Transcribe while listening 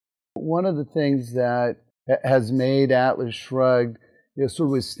One of the things that has made Atlas Shrugged sort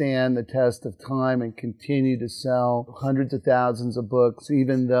of withstand the test of time and continue to sell hundreds of thousands of books,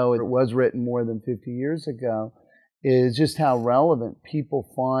 even though it was written more than 50 years ago, is just how relevant people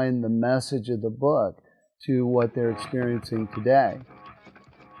find the message of the book to what they're experiencing today.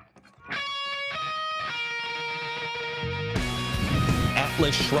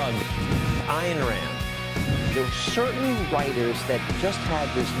 Atlas Shrugged. Ayn Rand. There were certain writers that just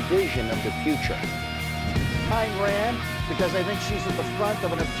had this vision of the future. Ayn Rand, because I think she's at the front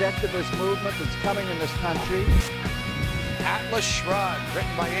of an objectivist movement that's coming in this country. Atlas Shrugged,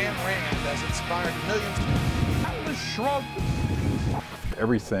 written by Ayn Rand, has inspired millions. Atlas Shrugged.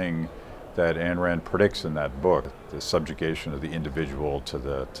 Everything that Ayn Rand predicts in that book, the subjugation of the individual to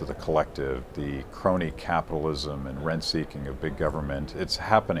the collective, the crony capitalism and rent-seeking of big government, it's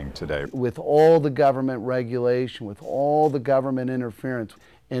happening today. With all the government regulation, with all the government interference,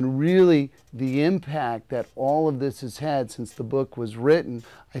 and really the impact that all of this has had since the book was written,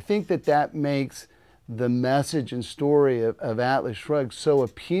 I think that that makes the message and story of Atlas Shrugged so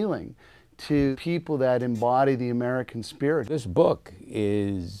appealing to people that embody the American spirit. This book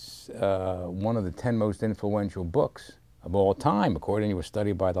is one of the 10 most influential books of all time, according to a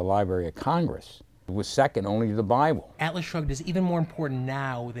study by the Library of Congress. It was second only to the Bible. Atlas Shrugged is even more important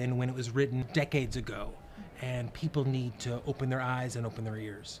now than when it was written decades ago. And people need to open their eyes and open their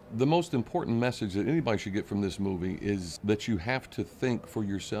ears. The most important message that anybody should get from this movie is that you have to think for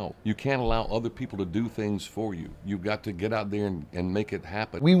yourself. You can't allow other people to do things for you. You've got to get out there and make it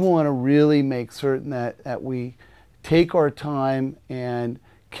happen. We want to really make certain that we take our time and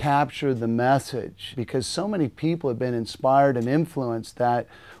capture the message, because so many people have been inspired and influenced that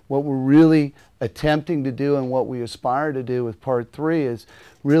what we're really attempting to do and what we aspire to do with Part 3 is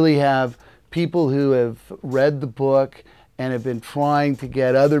really have people who have read the book and have been trying to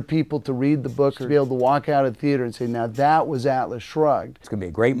get other people to read the book or be able to walk out of the theater and say, now that was Atlas Shrugged. It's going to be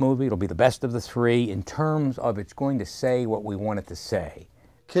a great movie. It'll be the best of the three in terms of it's going to say what we want it to say.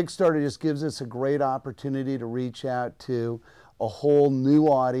 Kickstarter just gives us a great opportunity to reach out to a whole new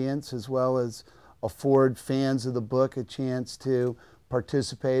audience, as well as afford fans of the book a chance to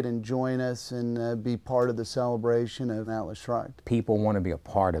participate and join us and be part of the celebration of Atlas Shrugged. People want to be a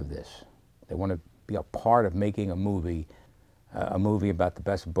part of this. They want to be a part of making a movie about the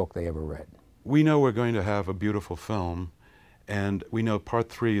best book they ever read. We know we're going to have a beautiful film, and we know Part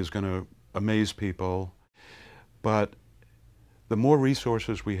 3 is going to amaze people, but the more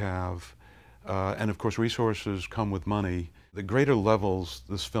resources we have, and of course resources come with money, the greater levels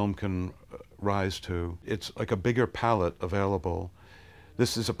this film can rise to. It's like a bigger palette available.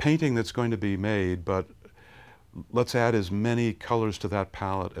 This is a painting that's going to be made, but let's add as many colors to that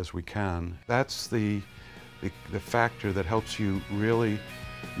palette as we can. That's the factor that helps you really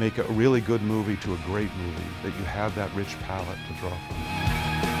make a really good movie to a great movie, that you have that rich palette to draw from.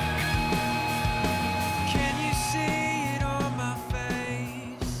 Can you see it on my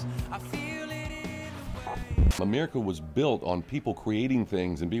face? I feel it in the way. America was built on people creating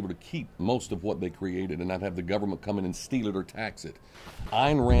things and be able to keep most of what they created and not have the government come in and steal it or tax it.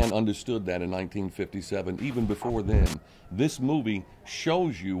 Ayn Rand understood that in 1957. Even before then, this movie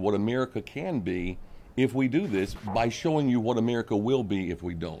shows you what America can be if we do this, by showing you what America will be if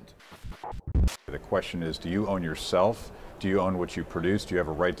we don't. The question is, do you own yourself? Do you own what you produce? Do you have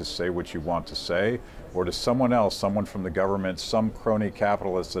a right to say what you want to say? Or does someone else, someone from the government, some crony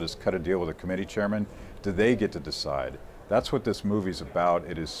capitalist that has cut a deal with a committee chairman, do they get to decide? That's what this movie's about.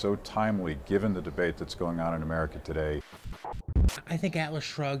 It is so timely given the debate that's going on in America today. I think Atlas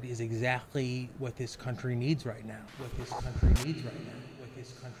Shrugged is exactly what this country needs right now. What this country needs right now. What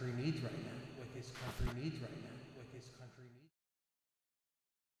this country needs right now. What this country needs right now.